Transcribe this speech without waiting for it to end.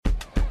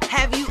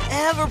Have you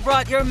ever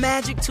brought your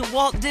magic to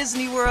Walt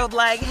Disney World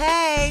like,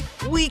 hey,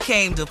 we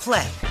came to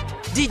play?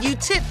 Did you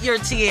tip your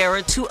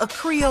tiara to a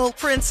Creole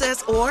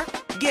princess or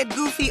get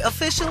goofy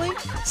officially?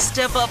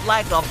 Step up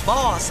like a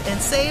boss and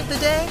save the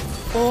day?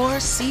 Or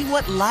see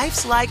what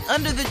life's like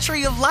under the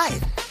tree of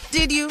life?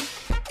 Did you?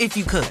 If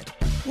you could.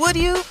 Would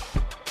you?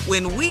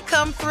 When we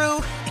come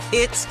through,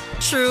 it's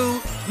true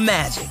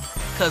magic.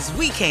 'Cause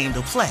we came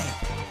to play.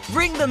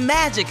 Bring the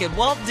magic at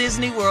Walt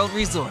Disney World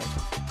Resort.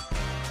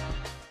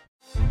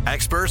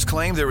 Experts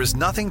claim there is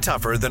nothing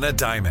tougher than a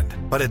diamond.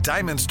 But at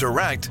Diamonds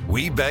Direct,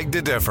 we beg to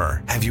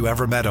differ. Have you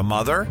ever met a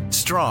mother?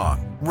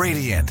 Strong,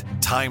 radiant,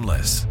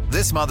 timeless.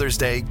 This Mother's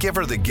Day, give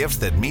her the gift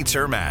that meets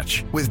her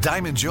match. With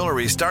diamond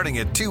jewelry starting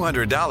at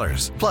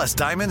 $200. Plus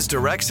Diamonds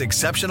Direct's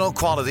exceptional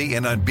quality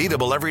and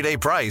unbeatable everyday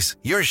price,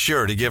 you're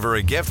sure to give her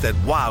a gift that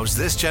wows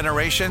this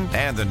generation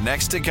and the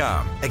next to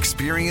come.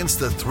 Experience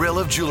the thrill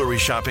of jewelry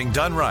shopping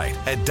done right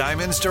at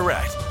Diamonds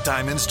Direct.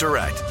 Diamonds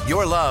Direct.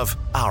 Your love,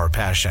 our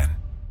passion.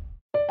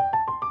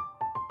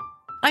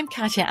 I'm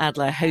Katya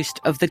Adler, host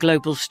of The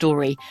Global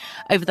Story.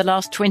 Over the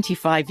last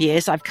 25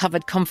 years, I've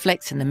covered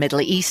conflicts in the Middle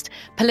East,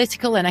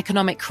 political and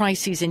economic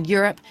crises in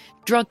Europe,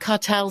 drug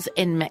cartels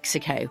in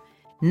Mexico.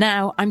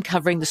 Now I'm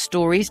covering the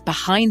stories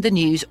behind the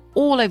news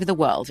all over the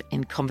world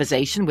in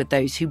conversation with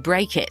those who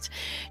break it.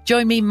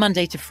 Join me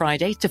Monday to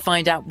Friday to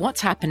find out what's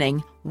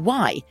happening,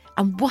 why,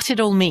 and what it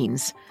all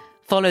means.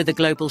 Follow The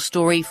Global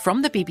Story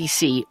from the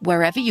BBC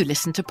wherever you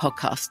listen to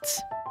podcasts.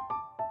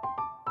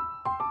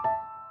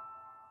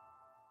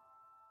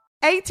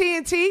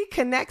 AT&T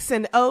connects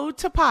an ode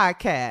to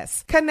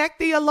podcasts. Connect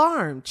the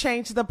alarm.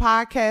 Change the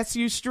podcast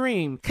you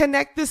stream.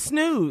 Connect the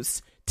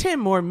snooze. 10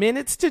 more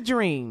minutes to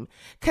dream.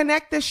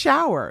 Connect the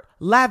shower.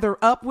 Lather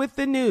up with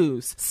the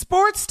news.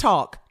 Sports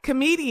talk,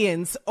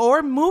 comedians,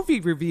 or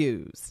movie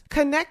reviews.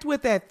 Connect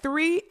with that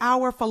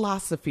 3-hour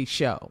philosophy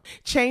show.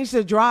 Change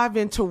the drive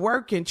into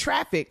work in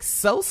traffic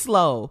so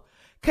slow.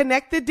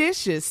 Connect the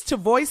dishes to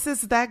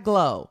voices that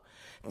glow.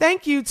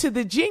 Thank you to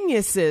the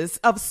geniuses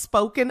of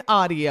spoken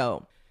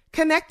audio.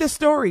 Connect the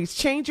stories,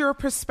 change your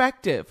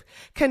perspective.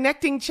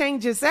 Connecting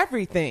changes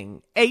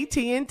everything.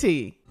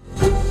 AT&T.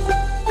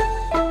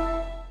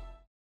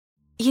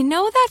 You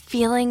know that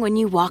feeling when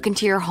you walk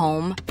into your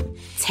home,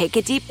 take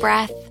a deep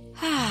breath,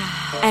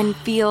 and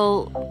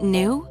feel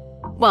new?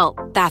 Well,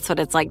 that's what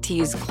it's like to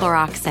use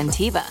Clorox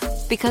Scentiva.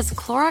 Because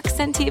Clorox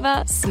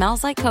Scentiva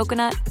smells like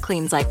coconut,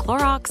 cleans like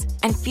Clorox,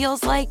 and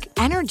feels like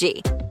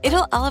energy.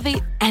 It'll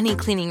elevate any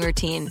cleaning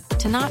routine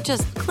to not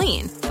just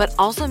clean, but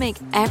also make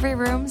every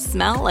room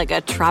smell like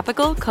a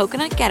tropical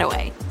coconut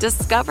getaway.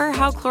 Discover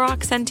how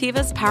Clorox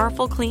Scentiva's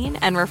powerful clean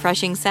and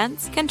refreshing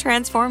scents can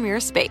transform your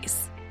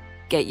space.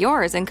 Get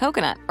yours in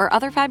coconut or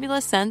other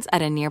fabulous scents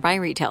at a nearby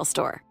retail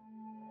store.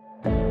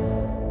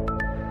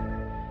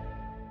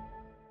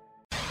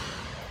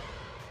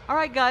 All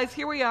right, guys,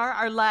 here we are,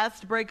 our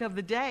last break of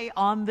the day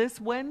on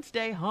this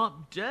Wednesday,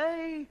 Hump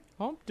Day.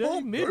 Hump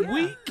Day,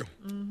 midweek.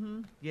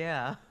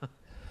 Yeah.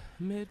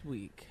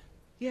 Midweek.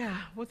 Yeah.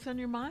 What's on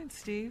your mind,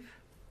 Steve?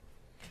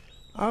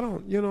 I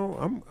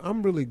don't,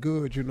 I'm really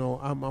good.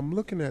 I'm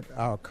looking at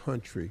our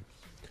country,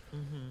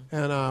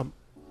 and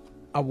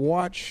I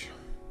watch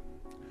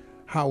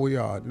how we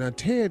are now.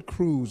 Ted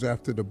Cruz,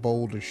 after the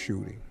Boulder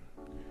shooting,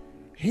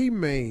 he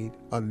made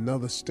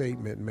another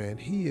statement. Man,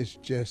 he is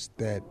just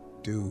that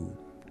dude.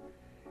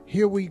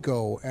 Here we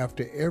go.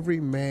 After every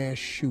mass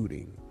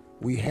shooting,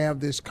 we have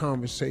this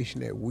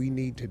conversation that we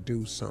need to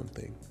do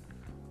something.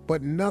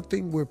 But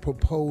nothing we're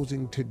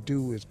proposing to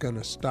do is going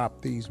to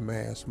stop these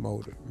mass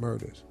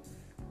murders.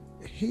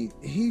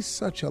 He's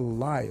such a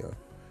liar.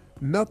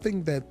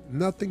 Nothing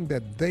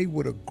that they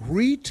would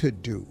agree to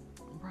do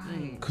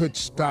could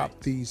stop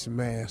these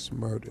mass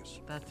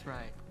murders. That's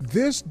right.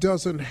 This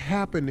doesn't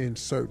happen in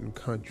certain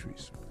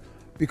countries,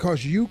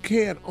 because you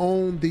can't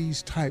own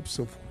these types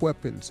of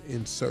weapons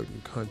in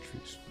certain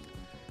countries.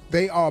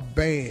 They are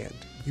banned.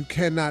 You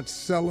cannot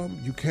sell them.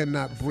 You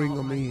cannot bring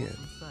them in.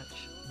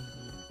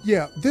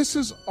 Yeah, this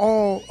is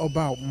all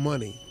about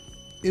money.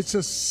 It's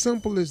as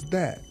simple as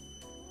that.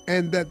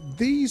 And that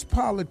these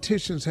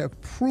politicians have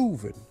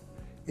proven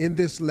in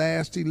this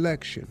last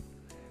election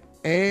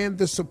and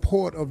the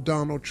support of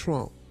Donald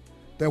Trump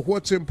that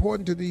what's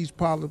important to these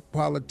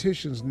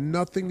politicians,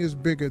 nothing is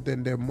bigger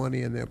than their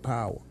money and their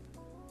power.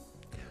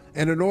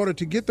 And in order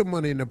to get the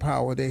money and the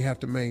power, they have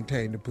to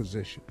maintain the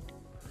position.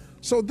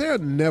 So they're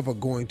never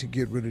going to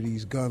get rid of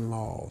these gun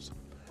laws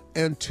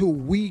until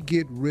we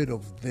get rid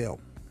of them.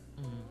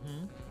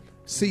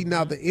 See,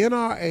 now the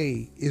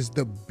NRA is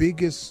the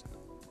biggest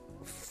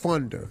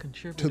funder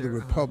to the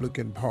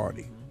Republican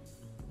Party.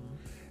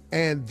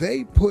 And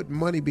they put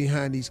money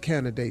behind these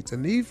candidates.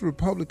 And these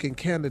Republican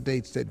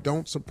candidates that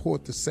don't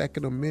support the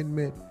Second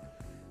Amendment,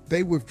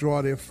 they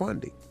withdraw their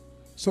funding.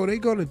 So they're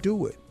going to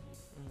do it.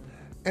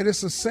 And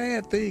it's a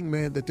sad thing,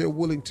 man, that they're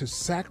willing to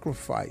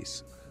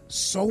sacrifice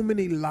so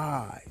many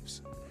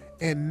lives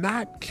and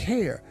not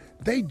care.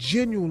 They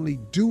genuinely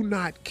do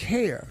not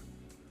care,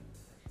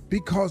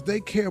 because they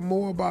care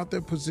more about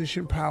their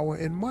position, power,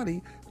 and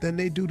money than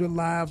they do the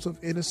lives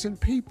of innocent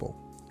people.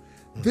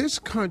 This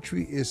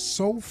country is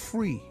so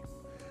free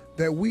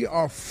that we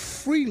are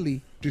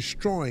freely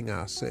destroying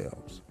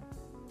ourselves.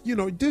 You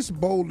know, this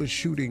Boulder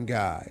shooting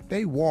guy,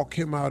 they walk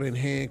him out in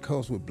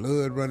handcuffs with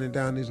blood running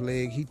down his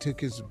leg. He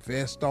took his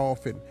vest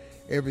off and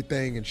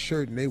everything and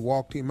shirt, and they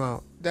walked him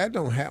out. That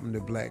don't happen to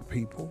black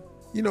people.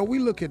 You know, we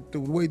look at the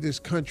way this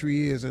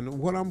country is, and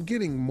what I'm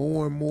getting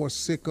more and more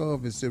sick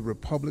of is the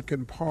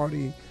Republican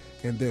Party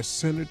and their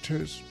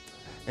senators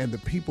and the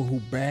people who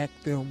back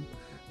them,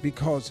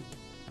 because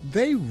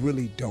they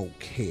really don't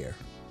care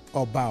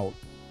about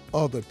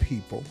other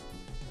people.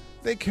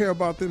 They care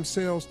about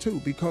themselves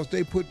too, because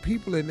they put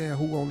people in there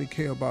who only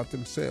care about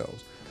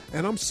themselves.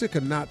 And I'm sick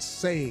of not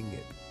saying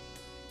it.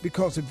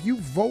 Because if you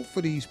vote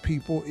for these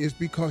people, it's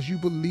because you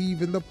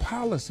believe in the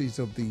policies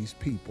of these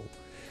people.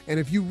 And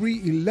if you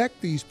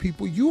re-elect these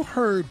people, you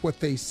heard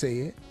what they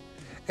said,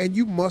 and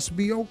you must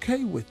be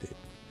okay with it.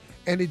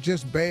 And it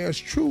just bears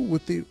true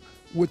with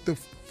the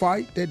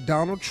fight that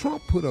Donald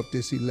Trump put up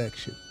this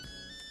election.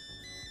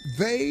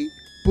 They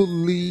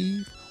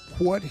believe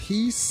what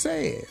he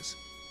says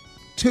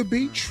to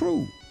be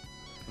true.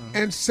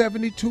 And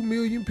 72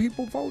 million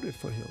people voted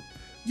for him.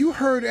 You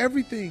heard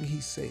everything he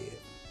said.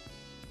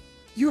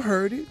 You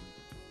heard it.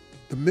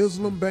 The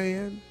Muslim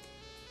ban,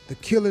 the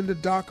killing the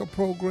DACA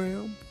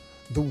program,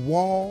 the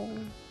wall,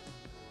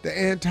 the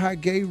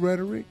anti-gay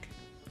rhetoric,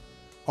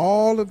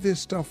 all of this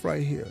stuff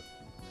right here.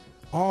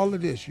 All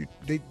of this. You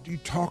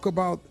talk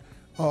about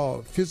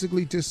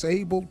physically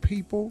disabled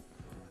people.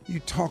 You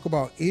talk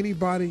about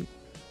anybody.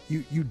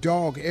 You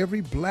dog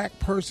every black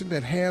person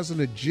that has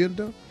an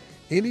agenda.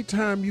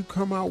 Anytime you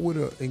come out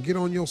with and get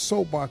on your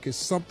soapbox, it's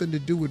something to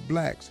do with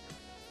blacks.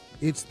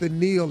 It's the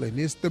kneeling.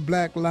 It's the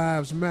Black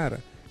Lives Matter.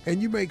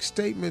 And you make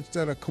statements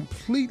that are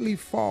completely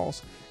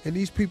false, and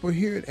these people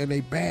hear it and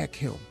they back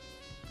him.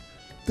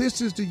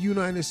 This is the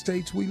United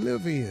States we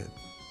live in.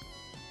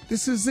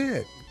 This is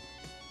it.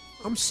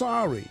 I'm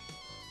sorry.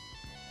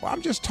 Well,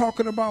 I'm just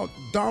talking about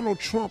Donald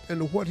Trump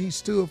and what he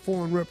stood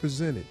for and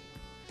represented,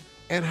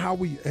 and how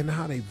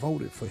they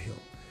voted for him.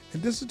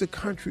 And this is the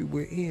country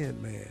we're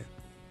in, man.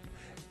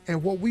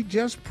 And what we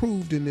just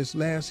proved in this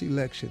last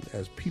election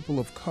as people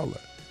of color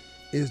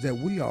is that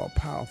we are a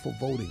powerful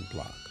voting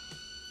bloc.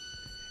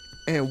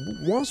 And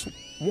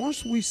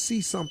once we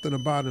see something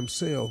about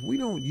themselves, we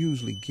don't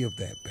usually give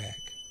that back.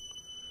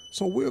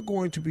 So we're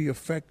going to be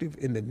effective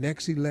in the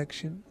next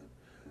election,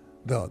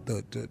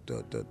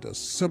 the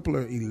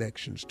simpler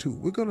elections too.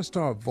 We're going to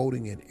start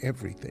voting in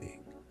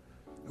everything.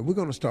 And we're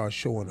going to start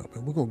showing up.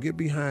 And we're going to get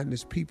behind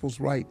this People's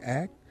Right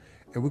Act.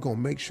 And we're going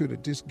to make sure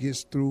that this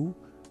gets through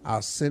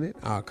our Senate,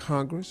 our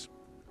Congress.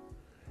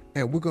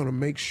 And we're going to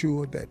make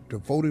sure that the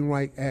Voting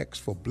Right Acts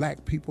for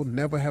black people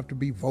never have to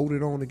be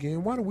voted on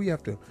again. Why do we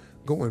have to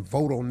go and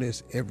vote on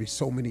this every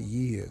so many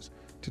years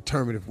to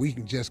determine if we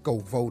can just go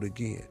vote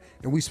again?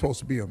 And we're supposed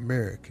to be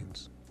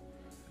Americans.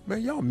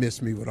 Man, y'all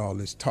miss me with all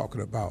this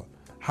talking about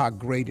how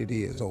great it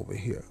is over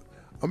here.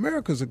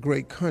 America's a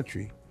great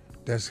country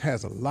that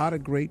has a lot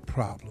of great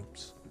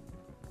problems,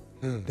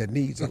 that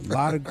needs a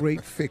lot of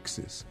great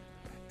fixes.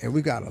 And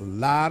we got a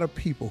lot of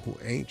people who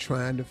ain't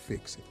trying to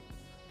fix it.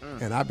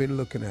 And I've been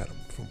looking at them,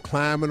 from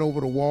climbing over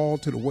the wall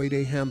to the way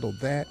they handle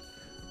that,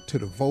 to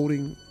the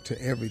voting,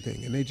 to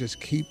everything. And they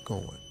just keep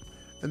going.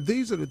 And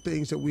these are the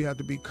things that we have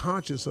to be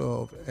conscious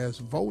of as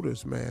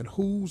voters, man.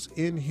 Who's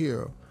in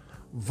here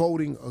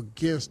voting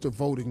against the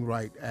Voting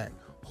Right Act?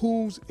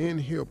 Who's in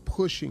here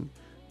pushing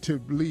to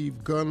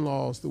leave gun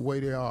laws the way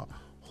they are?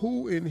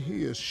 Who in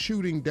here is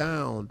shooting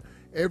down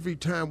every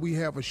time we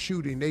have a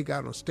shooting? They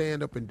got to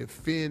stand up and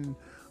defend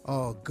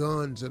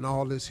guns and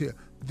all this here.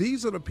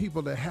 These are the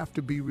people that have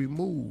to be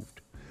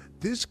removed.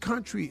 This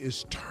country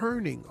is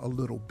turning a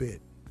little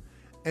bit,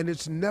 and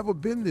it's never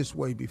been this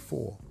way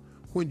before.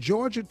 When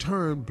Georgia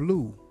turned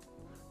blue,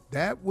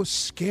 that was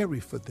scary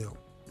for them.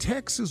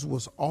 Texas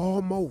was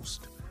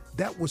almost.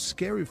 That was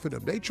scary for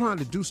them. They trying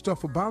to do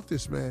stuff about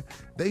this, man.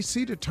 They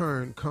see the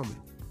turn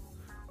coming,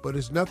 but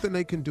there's nothing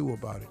they can do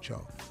about it,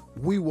 y'all.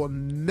 We will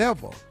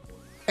never,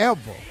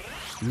 ever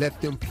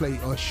let them play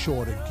us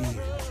short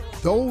again.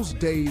 Those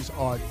days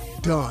are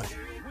done.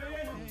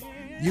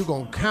 You're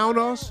going to count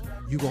us,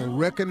 you're going to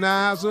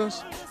recognize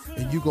us,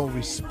 and you're going to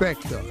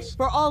respect us.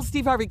 For all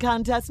Steve Harvey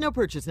contests, no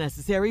purchase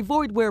necessary,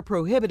 void where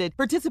prohibited.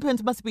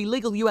 Participants must be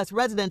legal U.S.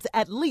 residents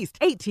at least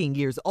 18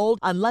 years old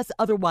unless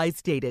otherwise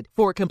stated.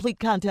 For complete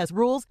contest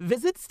rules,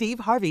 visit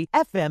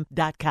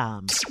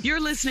SteveHarveyFM.com. You're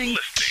listening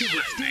to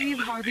the Steve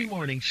Harvey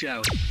Morning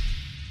Show.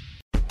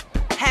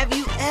 Have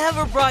you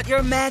ever brought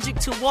your magic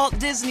to Walt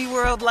Disney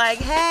World like,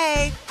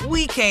 hey,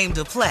 we came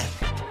to play?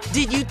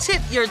 Did you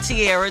tip your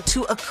tiara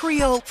to a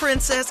Creole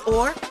princess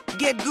or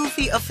get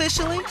goofy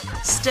officially?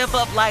 Step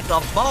up like a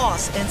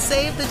boss and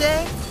save the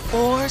day?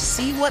 Or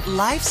see what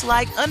life's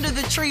like under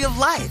the tree of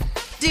life?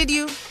 Did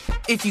you?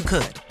 If you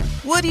could.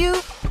 Would you?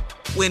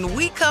 When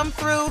we come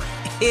through,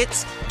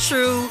 it's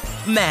true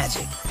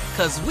magic.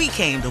 'Cause we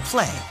came to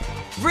play.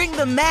 Bring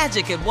the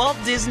magic at Walt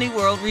Disney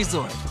World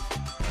Resort.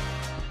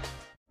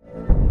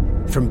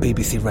 From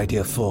BBC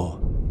Radio 4,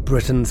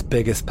 Britain's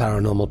biggest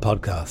paranormal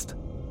podcast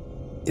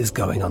is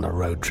going on a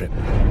road trip.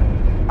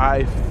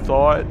 I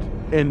thought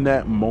in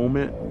that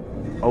moment,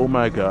 oh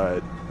my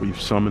God,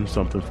 we've summoned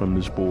something from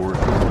this board.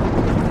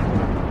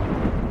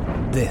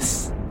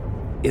 This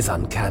is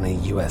Uncanny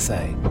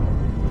USA.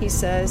 He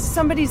says,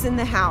 somebody's in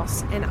the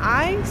house, and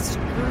I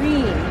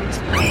screamed.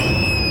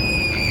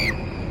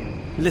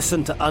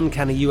 Listen to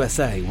Uncanny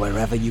USA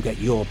wherever you get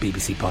your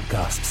BBC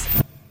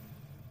podcasts,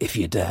 if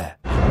you dare.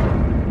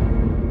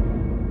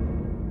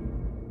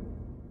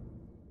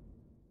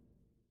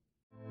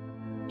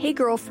 Hey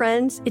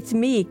girlfriends, it's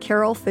me,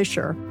 Carol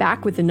Fisher,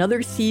 back with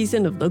another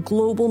season of the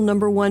global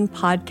 #1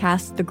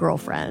 podcast, The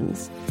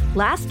Girlfriends.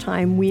 Last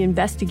time, we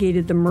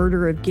investigated the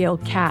murder of Gail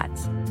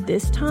Katz.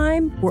 This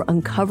time, we're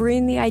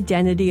uncovering the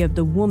identity of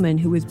the woman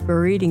who was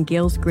buried in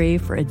Gail's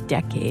grave for a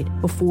decade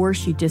before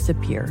she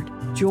disappeared.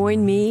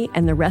 Join me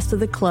and the rest of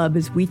the club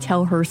as we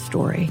tell her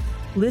story.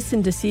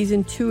 Listen to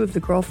Season 2 of The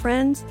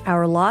Girlfriends,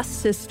 Our Lost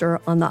Sister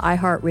on the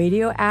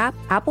iHeartRadio app,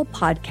 Apple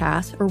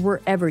Podcasts, or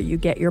wherever you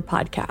get your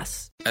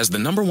podcasts. As the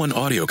 #1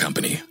 audio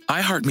company,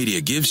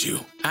 iHeartMedia gives you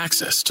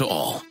access to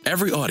all.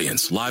 Every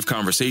audience, live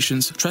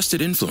conversations,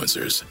 trusted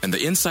influencers, and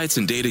the insights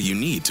and data you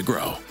need to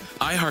grow.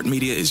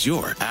 iHeartMedia is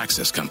your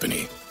access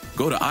company.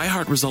 Go to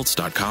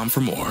iHeartResults.com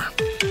for more.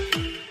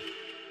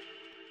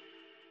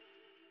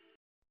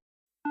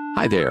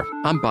 Hi there,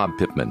 I'm Bob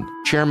Pittman,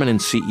 Chairman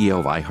and CEO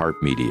of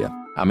iHeartMedia.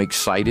 I'm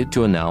excited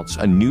to announce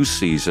a new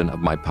season of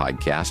my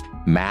podcast,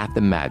 Math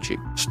and Magic,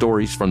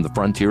 Stories from the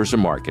Frontiers of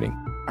Marketing.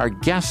 Our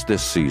guests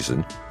this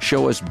season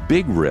show us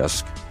big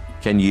risk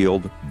can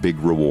yield big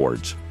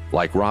rewards,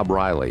 like Rob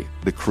Riley,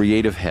 the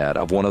creative head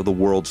of one of the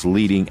world's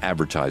leading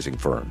advertising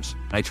firms.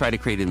 I try to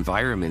create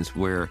environments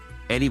where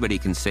anybody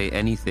can say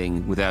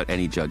anything without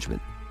any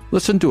judgment.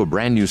 Listen to a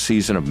brand new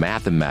season of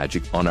Math and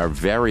Magic on our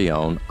very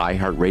own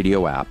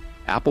iHeartRadio app,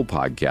 Apple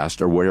Podcast,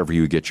 or wherever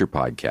you get your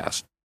podcast.